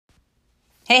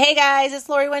Hey guys, it's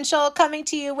Lori Winchell coming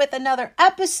to you with another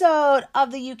episode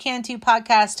of the You Can Too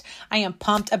podcast. I am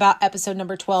pumped about episode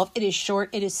number 12. It is short,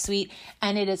 it is sweet,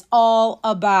 and it is all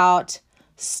about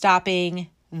stopping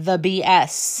the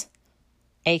BS,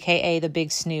 aka the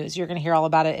big snooze. You're going to hear all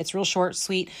about it. It's real short,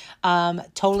 sweet.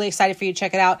 Totally excited for you to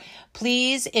check it out.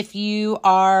 Please, if you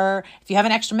have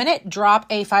an extra minute, drop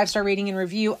a 5-star rating and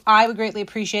review. I would greatly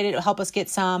appreciate it. It'll help us get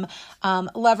some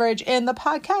leverage in the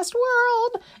podcast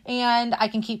world, and I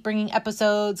can keep bringing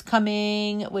episodes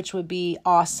coming, which would be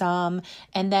awesome.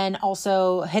 And then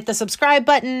also hit the subscribe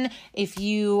button. If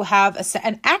you have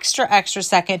an extra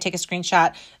second, take a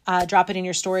screenshot, drop it in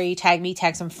your story, tag me,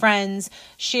 tag some friends,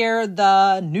 share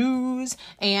the news,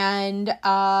 and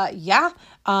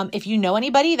if you know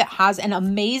anybody that has an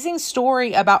amazing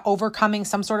story about overcoming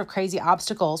some sort of crazy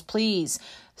obstacles, please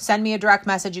send me a direct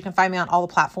message. You can find me on all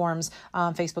the platforms,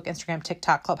 Facebook, Instagram,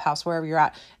 TikTok, Clubhouse, wherever you're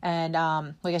at. And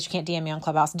I guess you can't DM me on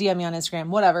Clubhouse, DM me on Instagram,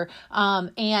 whatever.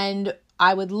 And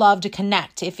I would love to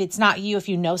connect. If it's not you, if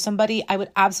you know somebody, I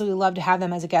would absolutely love to have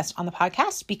them as a guest on the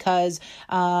podcast because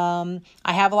I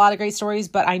have a lot of great stories,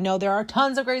 but I know there are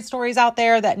tons of great stories out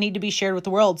there that need to be shared with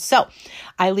the world. So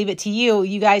I leave it to you.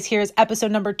 You guys, here's episode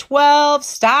number 12.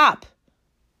 Stop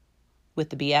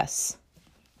with the BS.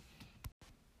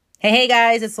 Hey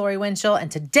guys, it's Lori Winchell,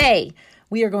 and today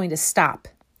we are going to stop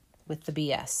with the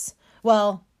BS.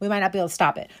 Well, we might not be able to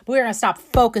stop it, but we're going to stop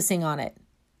focusing on it.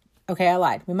 Okay, I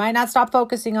lied. We might not stop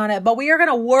focusing on it, but we are going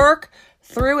to work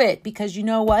through it because you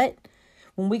know what?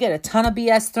 When we get a ton of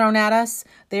BS thrown at us,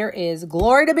 there is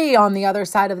glory to be on the other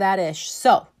side of that ish.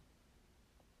 So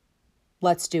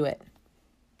let's do it.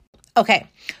 Okay,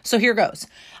 so here goes.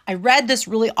 I read this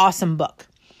really awesome book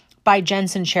by Jen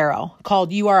Sincero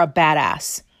called You Are a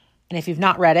Badass. And if you've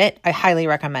not read it, I highly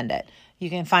recommend it. You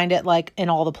can find it like in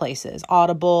all the places,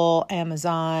 Audible,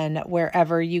 Amazon,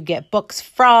 wherever you get books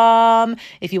from.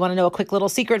 If you want to know a quick little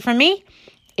secret from me,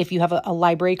 if you have a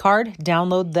library card,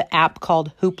 download the app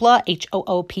called Hoopla,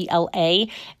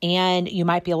 Hoopla, and you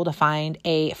might be able to find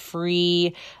a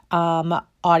free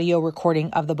audio recording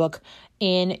of the book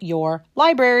in your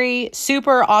library.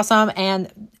 Super awesome.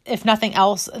 And if nothing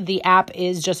else, the app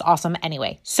is just awesome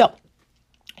anyway. So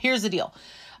here's the deal.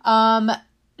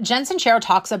 Jen Sincero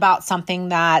talks about something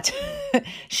that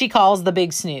she calls the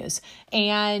big snooze.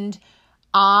 And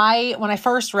when I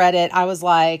first read it, I was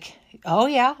like, oh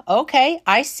yeah, okay,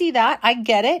 I see that. I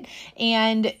get it.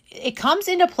 And it comes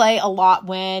into play a lot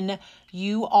when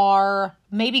you are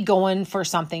maybe going for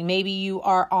something. Maybe you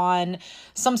are on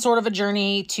some sort of a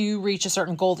journey to reach a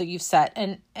certain goal that you've set.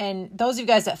 And those of you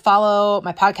guys that follow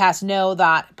my podcast know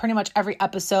that pretty much every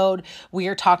episode we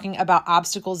are talking about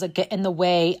obstacles that get in the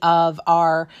way of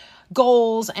our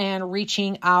goals and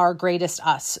reaching our greatest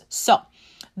us. So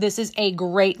this is a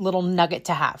great little nugget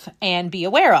to have and be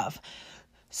aware of.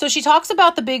 So she talks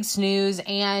about the big snooze,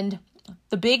 and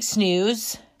the big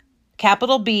snooze,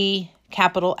 capital B,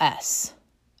 capital S.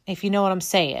 If you know what I'm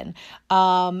saying,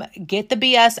 get the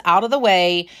BS out of the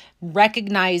way,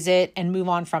 recognize it, and move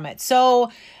on from it. So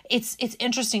it's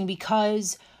interesting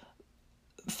because,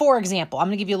 for example, I'm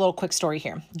going to give you a little quick story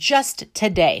here. Just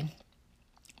today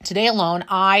alone,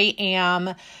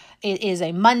 it is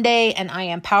a Monday and I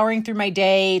am powering through my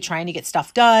day, trying to get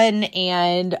stuff done.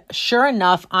 And sure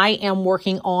enough, I am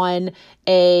working on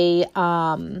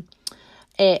an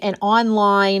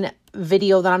online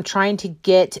video that I'm trying to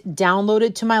get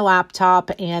downloaded to my laptop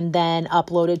and then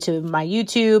uploaded to my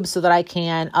YouTube so that I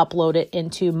can upload it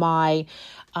into my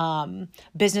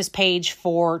business page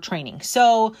for training.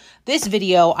 So this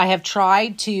video, I have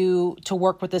tried to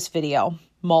work with this video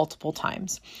multiple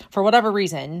times. For whatever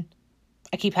reason,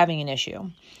 I keep having an issue,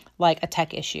 like a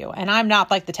tech issue. And I'm not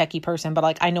like the techie person, but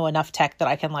like I know enough tech that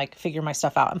I can like figure my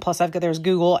stuff out. And plus there's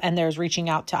Google and there's reaching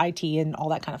out to IT and all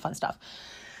that kind of fun stuff.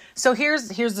 So here's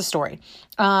the story.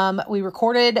 We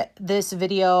recorded this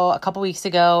video a couple weeks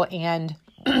ago and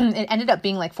it ended up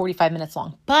being like 45 minutes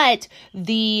long, but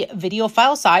the video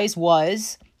file size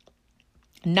was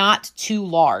not too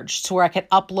large to where I could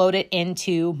upload it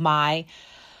into my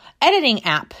editing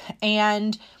app.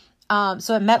 And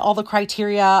so it met all the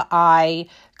criteria. I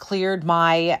cleared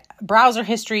my browser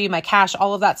history, my cache,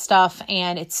 all of that stuff.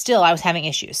 And I was having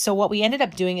issues. So what we ended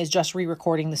up doing is just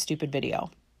re-recording the stupid video.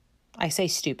 I say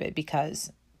stupid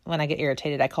because when I get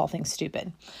irritated, I call things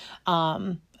stupid.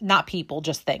 Not people,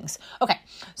 just things. Okay.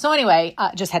 So anyway,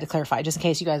 just had to clarify just in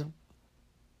case you guys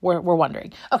were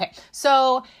wondering. Okay.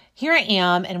 So here I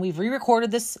am, and we've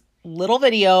re-recorded this little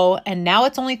video, and now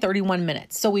it's only 31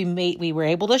 minutes. So we were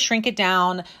able to shrink it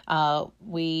down.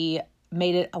 We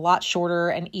made it a lot shorter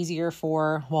and easier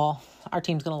our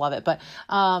team's going to love it, but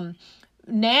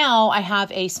now I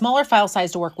have a smaller file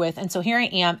size to work with. And so here I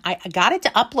am. I got it to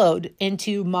upload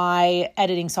into my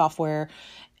editing software.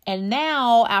 And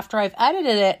now after I've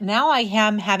edited it, now I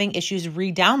am having issues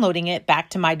re-downloading it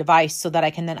back to my device so that I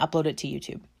can then upload it to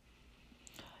YouTube.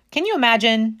 Can you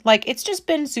imagine? Like, it's just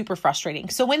been super frustrating.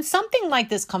 So when something like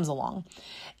this comes along,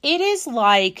 it is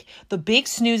like the big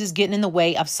snooze is getting in the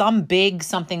way of some big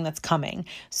something that's coming.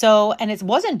 So, and it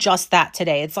wasn't just that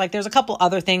today. It's like there's a couple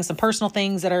other things, some personal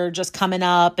things that are just coming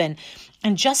up and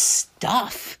just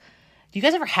stuff. Do you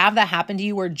guys ever have that happen to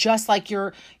you where just like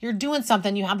you're doing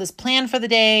something, you have this plan for the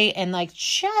day and like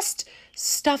just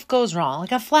stuff goes wrong,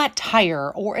 like a flat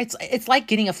tire, or it's like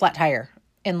getting a flat tire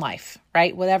in life,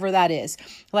 right? Whatever that is,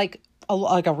 like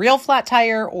a real flat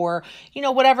tire, or,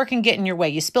 whatever can get in your way.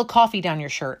 You spill coffee down your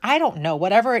shirt. I don't know,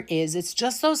 whatever it is. It's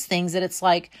just those things that it's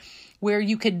like where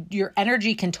your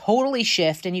energy can totally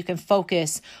shift and you can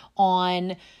focus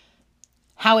on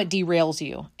how it derails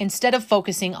you instead of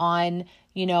focusing on,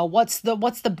 what's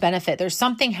the benefit. There's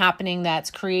something happening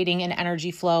that's creating an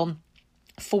energy flow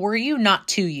for you, not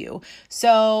to you.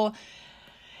 So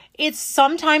it's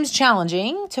sometimes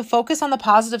challenging to focus on the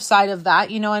positive side of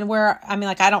that, and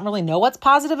I don't really know what's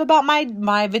positive about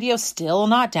my video still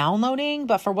not downloading,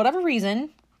 but for whatever reason,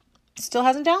 it still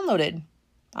hasn't downloaded.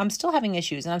 I'm still having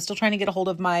issues and I'm still trying to get a hold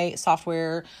of my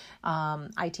software,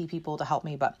 IT people to help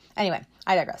me. But anyway,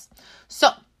 I digress. So,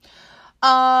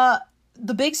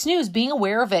 the big snooze, being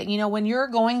aware of it, when you're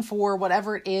going for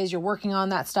whatever it is, you're working on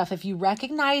that stuff, if you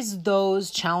recognize those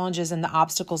challenges and the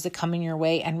obstacles that come in your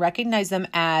way and recognize them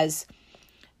as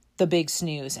the big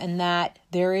snooze, and that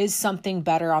there is something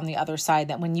better on the other side,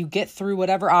 that when you get through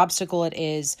whatever obstacle it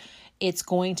is, it's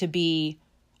going to be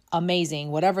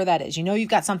amazing, whatever that is. You've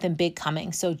got something big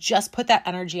coming. So just put that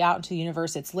energy out into the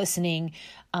universe. It's listening,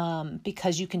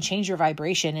 because you can change your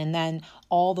vibration, and then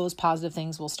all those positive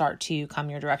things will start to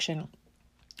come your direction.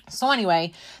 So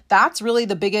anyway, that's really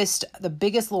the biggest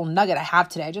little nugget I have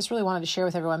today. I just really wanted to share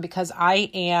with everyone because I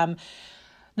am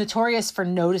notorious for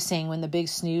noticing when the big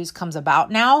snooze comes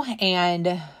about now.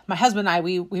 And my husband and I,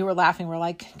 we were laughing. We're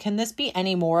like, can this be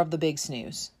any more of the big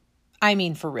snooze? I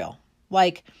mean, for real,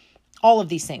 like all of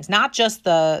these things, not just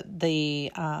the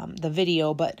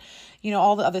video, but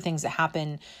all the other things that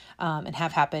happen and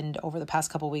have happened over the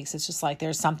past couple of weeks. It's just like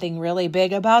there's something really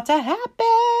big about to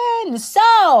happen.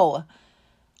 So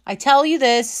I tell you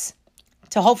this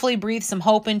to hopefully breathe some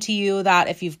hope into you, that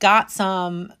if you've got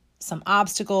some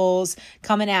obstacles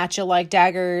coming at you like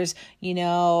daggers,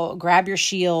 grab your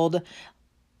shield,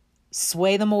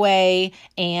 sway them away,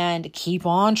 and keep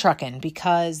on trucking,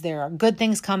 because there are good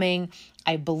things coming.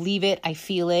 I believe it, I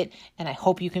feel it, and I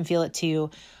hope you can feel it too.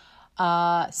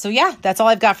 So yeah, that's all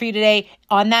I've got for you today.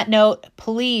 On that note,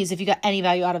 please, if you got any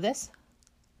value out of this,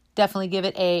 definitely give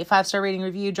it a 5-star rating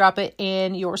review, drop it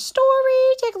in your story,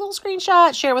 take a little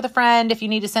screenshot, share it with a friend. If you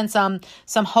need to send some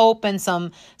hope and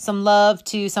some love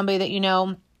to somebody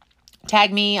that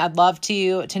tag me. I'd love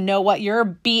to know what your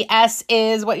BS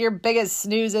is, what your biggest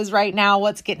snooze is right now,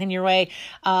 what's getting in your way.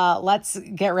 Let's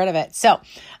get rid of it. So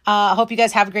I hope you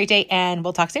guys have a great day, and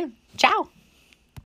we'll talk soon. Ciao.